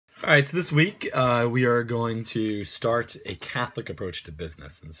All right, so this week we are going to start a Catholic approach to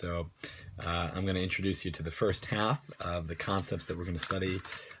business. And so I'm going to introduce you to the first half of the concepts that we're going to study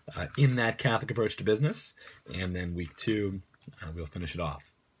in that Catholic approach to business. And then week two, we'll finish it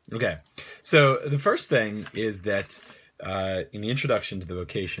off. Okay, so the first thing is that in the introduction to the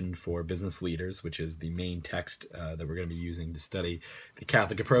vocation for business leaders, which is the main text that we're going to be using to study the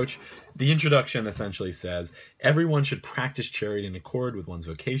Catholic approach, the introduction essentially says everyone should practice charity in accord with one's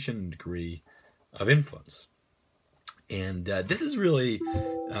vocation and degree of influence. And this is really,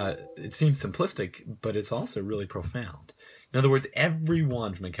 it seems simplistic, but it's also really profound. In other words,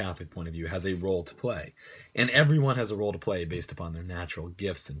 everyone from a Catholic point of view has a role to play. And everyone has a role to play based upon their natural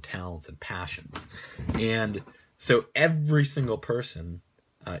gifts and talents and passions. And so every single person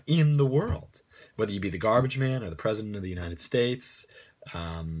in the world, whether you be the garbage man or the president of the United States,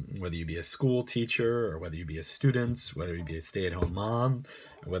 whether you be a school teacher or whether you be a student, whether you be a stay-at-home mom,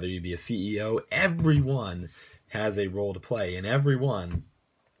 or whether you be a CEO, everyone has a role to play, and everyone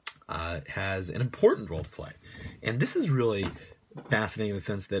has an important role to play. And this is really fascinating in the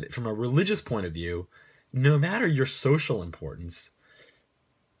sense that from a religious point of view, no matter your social importance,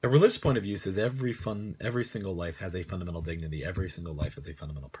 a religious point of view says every single life has a fundamental dignity, every single life has a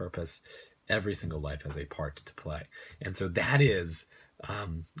fundamental purpose, every single life has a part to play. And so that is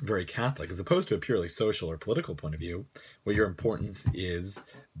very Catholic, as opposed to a purely social or political point of view, where your importance is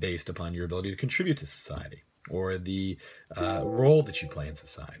based upon your ability to contribute to society, or the role that you play in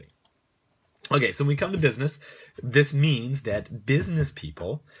society. Okay, so when we come to business, this means that business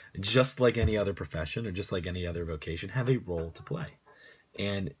people, just like any other profession or just like any other vocation, have a role to play.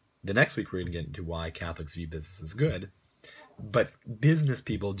 And the next week we're going to get into why Catholics view business as good, but business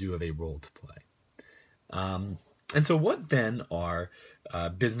people do have a role to play. And so what then are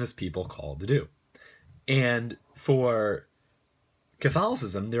business people called to do? And for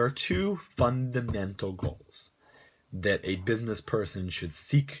Catholicism, there are two fundamental goals that a business person should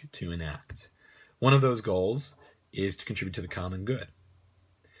seek to enact. One of those goals is to contribute to the common good.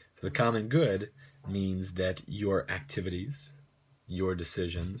 So the common good means that your activities, your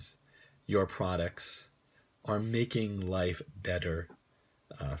decisions, your products are making life better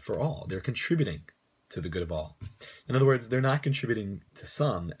for all. They're contributing to the good of all. In other words, they're not contributing to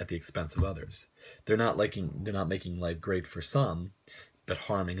some at the expense of others. They're not making life great for some, but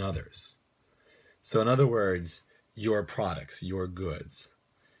harming others. So in other words, your products, your goods,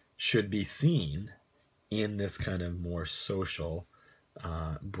 should be seen in this kind of more social,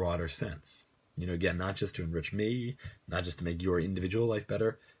 broader sense. You know, again, not just to enrich me, not just to make your individual life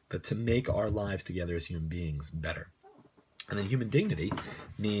better, but to make our lives together as human beings better. And then human dignity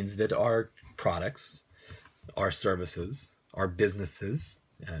means that our products, our services, our businesses,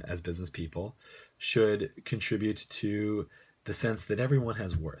 as business people, should contribute to the sense that everyone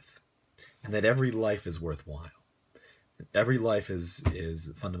has worth and that every life is worthwhile. Every life is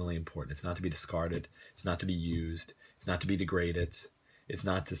fundamentally important. It's not to be discarded. It's not to be used. It's not to be degraded. It's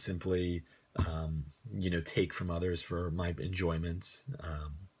not to simply take from others for my enjoyment,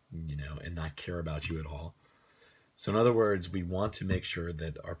 and not care about you at all. So in other words, we want to make sure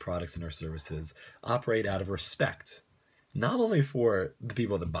that our products and our services operate out of respect, not only for the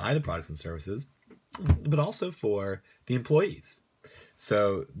people that buy the products and services, but also for the employees.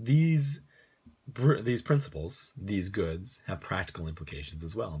 So these principles, these goods, have practical implications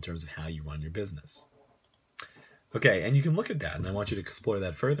as well in terms of how you run your business. Okay, and you can look at that, and I want you to explore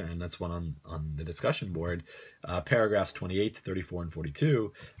that further, and that's one on the discussion board. Paragraphs 28, 34, and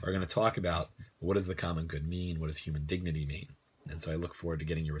 42 are going to talk about what does the common good mean, what does human dignity mean, and so I look forward to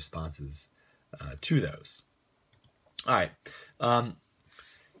getting your responses to those. All right,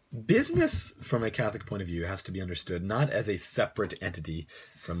 business from a Catholic point of view has to be understood not as a separate entity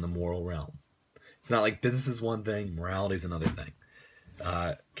from the moral realm. It's not like business is one thing, morality is another thing.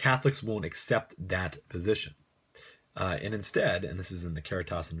 Catholics won't accept that position. And instead, and this is in the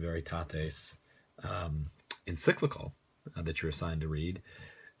Caritas in Veritatis encyclical that you're assigned to read,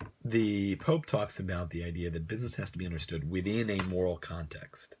 the Pope talks about the idea that business has to be understood within a moral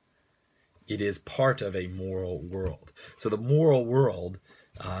context. It is part of a moral world. So the moral world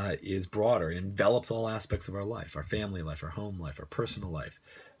is broader. It envelops all aspects of our life, our family life, our home life, our personal life,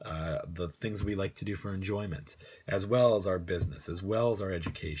 the things we like to do for enjoyment, as well as our business, as well as our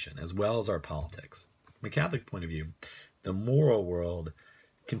education, as well as our politics. From a Catholic point of view, the moral world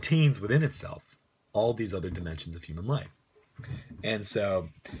contains within itself all these other dimensions of human life. And so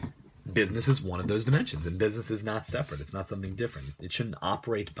business is one of those dimensions, and business is not separate. It's not something different. It shouldn't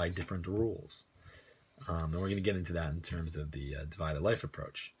operate by different rules. And we're going to get into that in terms of the divided life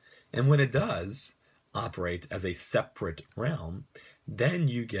approach. And when it does operate as a separate realm, then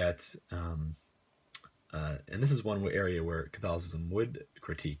you get, and this is one area where Catholicism would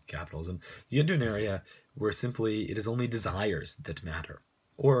critique capitalism, you get into an area where simply it is only desires that matter.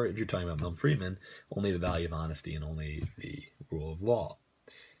 Or if you're talking about Milton Friedman, only the value of honesty and only the rule of law.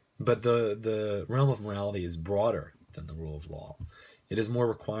 But the realm of morality is broader than the rule of law. It has more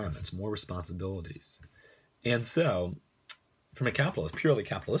requirements, more responsibilities. And so, from a purely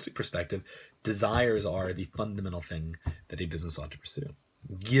capitalistic perspective, desires are the fundamental thing that a business ought to pursue.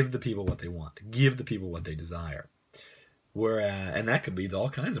 Give the people what they want. Give the people what they desire. And that could lead to all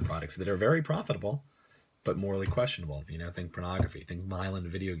kinds of products that are very profitable, but morally questionable. Think pornography, think violent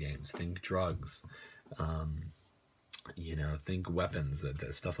video games, think drugs, think weapons,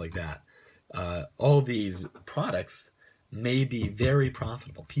 stuff like that. All these products may be very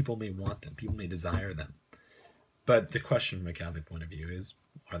profitable. People may want them. People may desire them. But the question from a Catholic point of view is,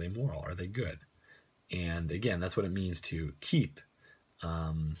 are they moral? Are they good? And again, that's what it means to keep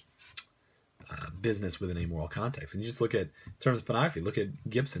business within a moral context. And you just look at, in terms of pornography, look at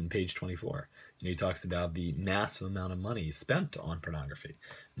Gibson, page 24. He talks about the massive amount of money spent on pornography,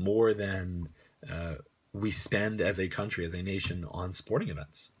 more than we spend as a country, as a nation, on sporting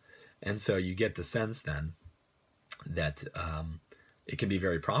events. And so you get the sense then that it can be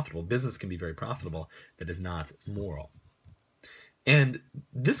very profitable. Business can be very profitable that is not moral. And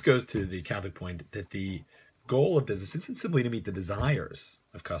this goes to the Catholic point that the goal of business isn't simply to meet the desires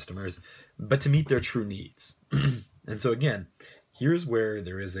of customers, but to meet their true needs. And so again, here's where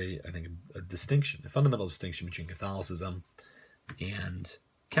there is a distinction, a fundamental distinction between Catholicism and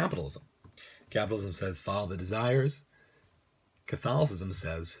capitalism. Capitalism says follow the desires. Catholicism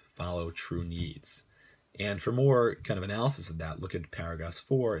says follow true needs. And for more kind of analysis of that, look at paragraphs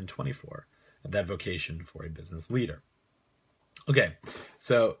 4 and 24 of that vocation for a business leader. Okay,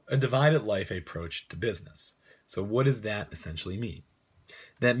 so a divided life approach to business. So what does that essentially mean?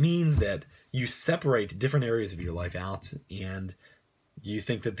 That means that you separate different areas of your life out and you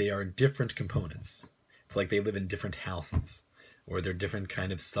think that they are different components. It's like they live in different houses or they're different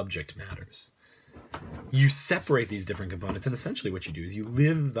kind of subject matters. You separate these different components, and essentially what you do is you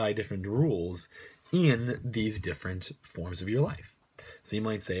live by different rules in these different forms of your life. So you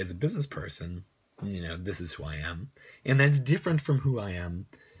might say, as a business person, this is who I am, and that's different from who I am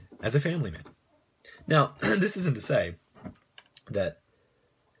as a family man. Now, this isn't to say that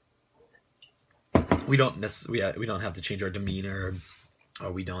we don't have to change our demeanor,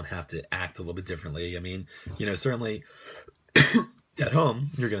 or we don't have to act a little bit differently. I mean, certainly at home,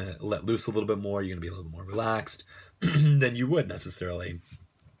 you're going to let loose a little bit more. You're going to be a little bit more relaxed than you would necessarily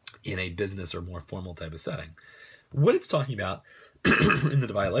in a business or more formal type of setting. What it's talking about in the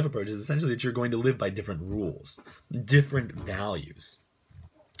divided life approach is essentially that you're going to live by different rules, different values.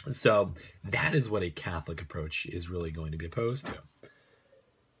 So that is what a Catholic approach is really going to be opposed to.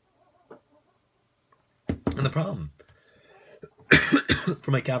 And the problem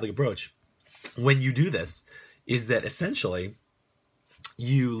from a Catholic approach, when you do this, is that essentially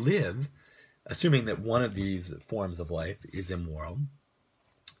you live, assuming that one of these forms of life is immoral,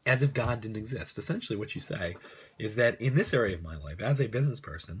 as if God didn't exist. Essentially what you say is that in this area of my life, as a business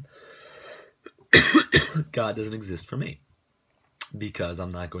person, God doesn't exist for me because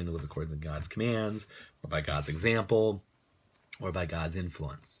I'm not going to live according to God's commands or by God's example or by God's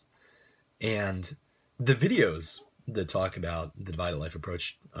influence. And the videos that talk about the divided life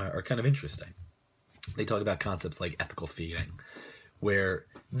approach are kind of interesting. They talk about concepts like ethical feeding, where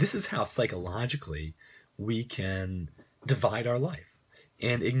this is how psychologically we can divide our life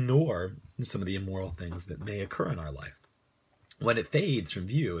and ignore some of the immoral things that may occur in our life. When it fades from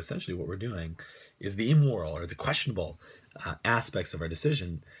view, essentially what we're doing is the immoral or the questionable aspects of our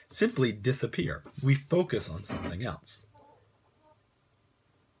decision simply disappear. We focus on something else.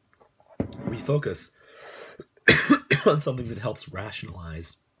 We focus on something that helps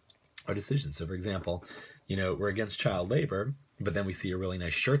rationalize our decisions. So for example, we're against child labor, but then we see a really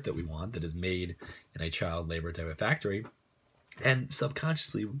nice shirt that we want that is made in a child labor type of factory. And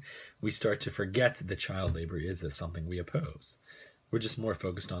subconsciously, we start to forget that child labor is something we oppose. We're just more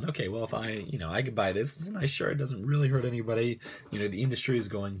focused on, okay, well, if I could buy this, it's a nice shirt, it doesn't really hurt anybody. The industry is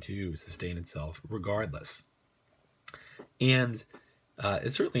going to sustain itself regardless. And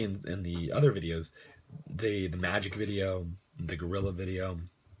it's certainly in the other videos, the magic video, the gorilla video,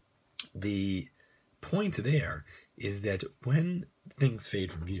 the point there is that when things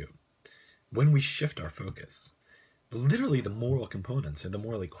fade from view, when we shift our focus, literally the moral components and the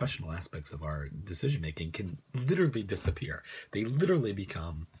morally questionable aspects of our decision-making can literally disappear. They literally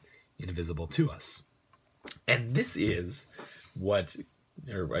become invisible to us. And this is what,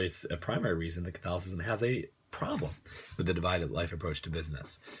 or it's a primary reason that Catholicism has a problem with the divided life approach to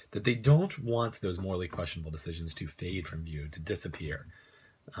business, that they don't want those morally questionable decisions to fade from view, to disappear.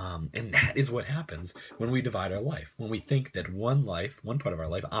 And that is what happens when we divide our life, when we think that one part of our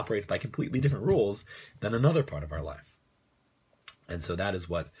life operates by completely different rules than another part of our life. And so that is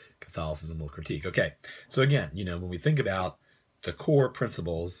what Catholicism will critique. Okay, so again, when we think about the core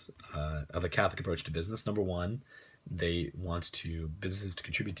principles of a Catholic approach to business, number one, they want businesses to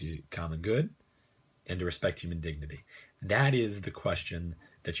contribute to common good and to respect human dignity. That is the question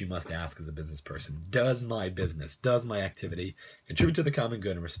that you must ask as a business person. Does my business, does my activity contribute to the common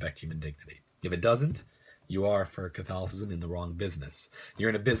good and respect human dignity? If it doesn't, you are, for Catholicism, in the wrong business. You're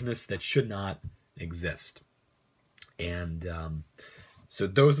in a business that should not exist. And so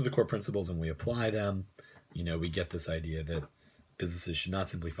those are the core principles, and we apply them. We get this idea that businesses should not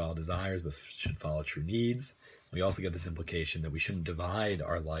simply follow desires, but should follow true needs. We also get this implication that we shouldn't divide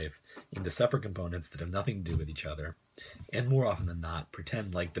our life into separate components that have nothing to do with each other, and more often than not,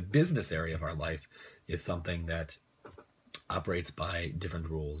 pretend like the business area of our life is something that operates by different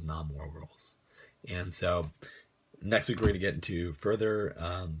rules, non-moral rules. And so next week we're going to get into further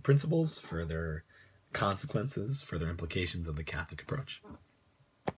principles, further consequences, further implications of the Catholic approach.